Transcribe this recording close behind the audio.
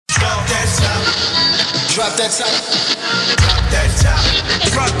Drop that top.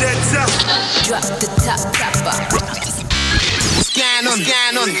 Drop that top. Drop the top, topper. Scan on.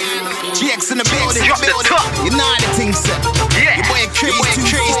 GX in the building. Drop the top. You know the thing set. Yeah. Your boy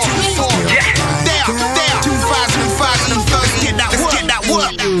Craze24. Yeah. There. 2005. Let's get that work.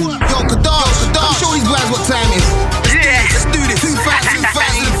 Yo, KaDaj. I'm sure these guys what time is. Yeah. Let's do this. 2030.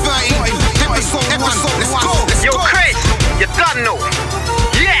 Episode 1. Let's go. Yo, Craze, you done know.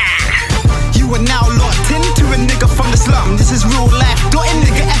 Yeah. You are now locked into a nigga from the slum. This is real life